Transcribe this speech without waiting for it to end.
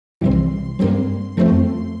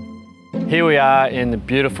Here we are in the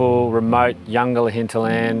beautiful, remote Yungala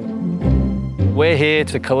hinterland. We're here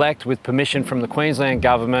to collect, with permission from the Queensland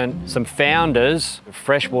Government, some founders of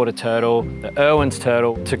freshwater turtle, the Irwin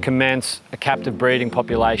turtle, to commence a captive breeding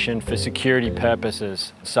population for security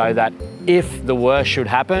purposes, so that if the worst should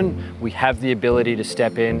happen, we have the ability to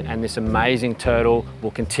step in and this amazing turtle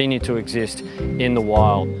will continue to exist in the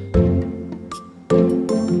wild.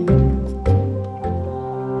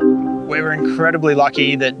 We were incredibly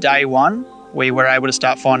lucky that day one, we were able to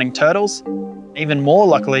start finding turtles. Even more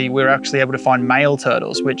luckily, we were actually able to find male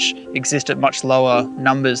turtles, which exist at much lower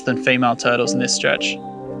numbers than female turtles in this stretch.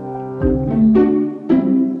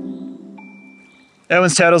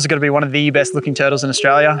 Irwin's turtles are going to be one of the best looking turtles in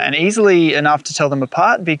Australia, and easily enough to tell them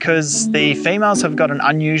apart because the females have got an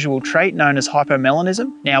unusual trait known as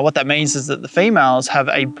hypomelanism. Now what that means is that the females have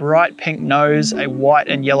a bright pink nose, a white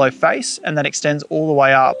and yellow face, and that extends all the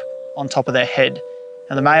way up on top of their head.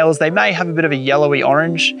 And the males, they may have a bit of a yellowy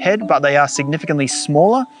orange head, but they are significantly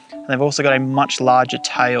smaller, and they've also got a much larger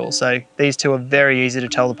tail. So these two are very easy to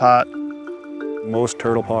tell apart. Most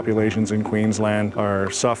turtle populations in Queensland are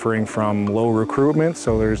suffering from low recruitment,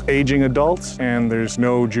 so there's aging adults and there's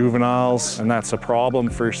no juveniles, and that's a problem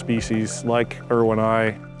for species like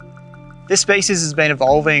Irwini. This species has been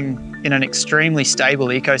evolving in an extremely stable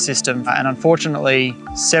ecosystem, and unfortunately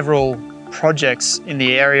several projects in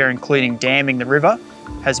the area, including damming the river,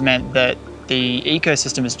 has meant that the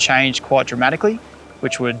ecosystem has changed quite dramatically,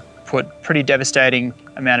 which would put pretty devastating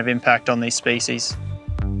amount of impact on these species.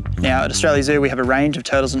 Now at Australia Zoo we have a range of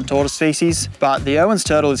turtles and tortoise species, but the Irwin's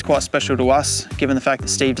turtle is quite special to us given the fact that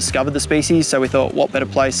Steve discovered the species, so we thought what better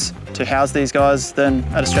place to house these guys than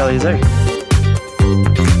at Australia Zoo.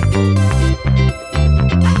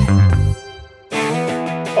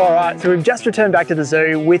 Alright, so we've just returned back to the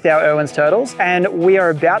zoo with our Irwin's turtles, and we are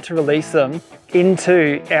about to release them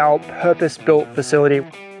into our purpose-built facility.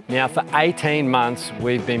 Now for 18 months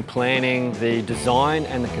we've been planning the design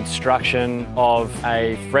and the construction of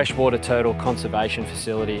a freshwater turtle conservation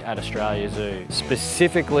facility at Australia Zoo,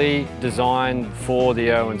 specifically designed for the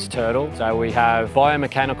Irwin's turtle. So we have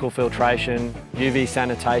biomechanical filtration, UV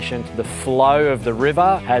sanitation. The flow of the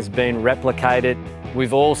river has been replicated.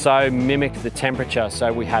 We've also mimicked the temperature,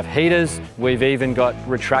 so we have heaters, we've even got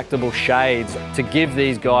retractable shades to give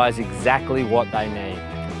these guys exactly what they need.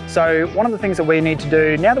 So one of the things that we need to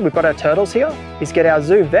do now that we've got our turtles here is get our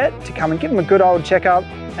zoo vet to come and give them a good old checkup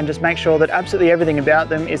and just make sure that absolutely everything about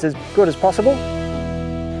them is as good as possible.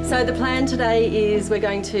 So the plan today is we're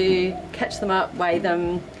going to catch them up, weigh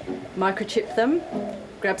them, microchip them,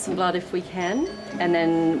 grab some blood if we can, and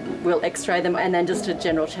then we'll x-ray them, and then just a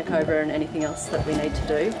general check over and anything else that we need to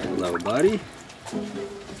do. Hello, buddy.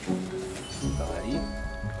 Buddy.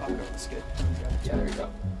 Oh, that's good. Yeah, there we go.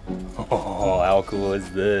 Oh, how cool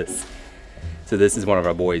is this? So this is one of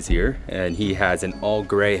our boys here, and he has an all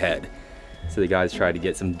gray head. So the guys tried to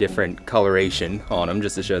get some different coloration on him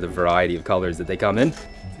just to show the variety of colors that they come in.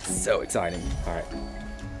 It's so exciting. All right.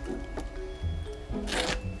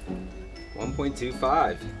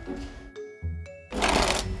 1.25.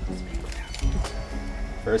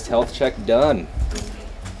 First health check done.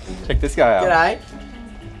 Check this guy out. G'day.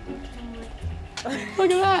 Look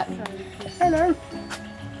at that. Hello.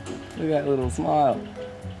 Look at that little smile.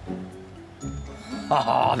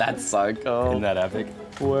 Oh, that's so cool. Isn't that epic?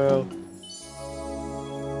 Wow.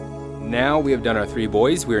 Now we have done our 3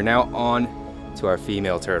 boys. We are now on to our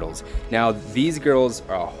female turtles. Now these girls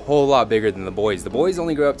are a whole lot bigger than the boys. The boys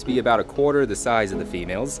only grow up to be about a quarter the size of the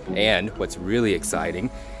females, and what's really exciting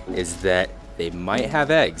is that they might have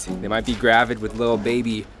eggs. They might be gravid with little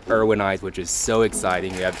baby Irwini, which is so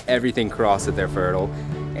exciting. We have everything crossed that they're fertile,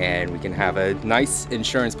 and we can have a nice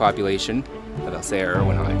insurance population of Elseya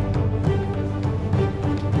Irwini.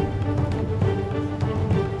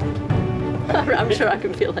 I'm sure I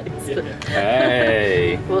can feel it.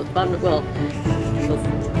 Hey! We'll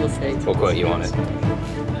see. We'll quote you on it.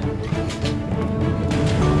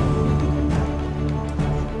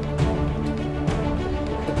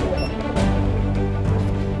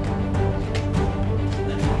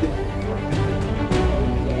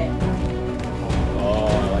 Oh,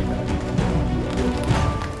 I like that.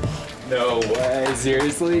 No way,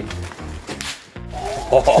 seriously?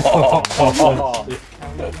 Oh.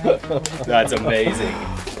 That's amazing.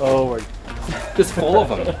 Oh my. Just full of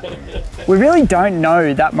them. We really don't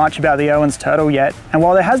know that much about the Irwin's turtle yet, and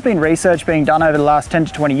while there has been research being done over the last 10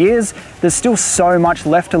 to 20 years, there's still so much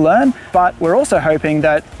left to learn, but we're also hoping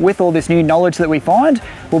that with all this new knowledge that we find,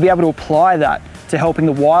 we'll be able to apply that to helping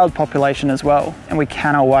the wild population as well, and we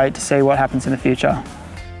cannot wait to see what happens in the future.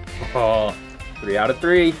 Oh, 3 out of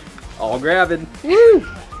 3, all gravid. Woo!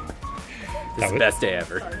 This is the best day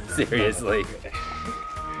ever. Seriously.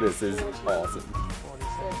 This is awesome.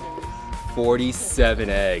 47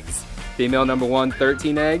 eggs. Female number 1,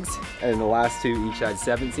 13 eggs, and the last 2 each had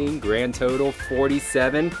 17. Grand total,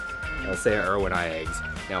 47 Elseya Irwini eggs.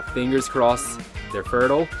 Now fingers crossed they're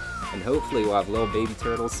fertile, and hopefully we'll have little baby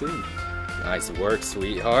turtles soon. Nice work,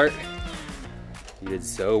 sweetheart. You did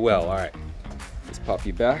so well. All right, let's pop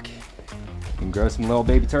you back and grow some little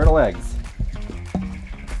baby turtle eggs.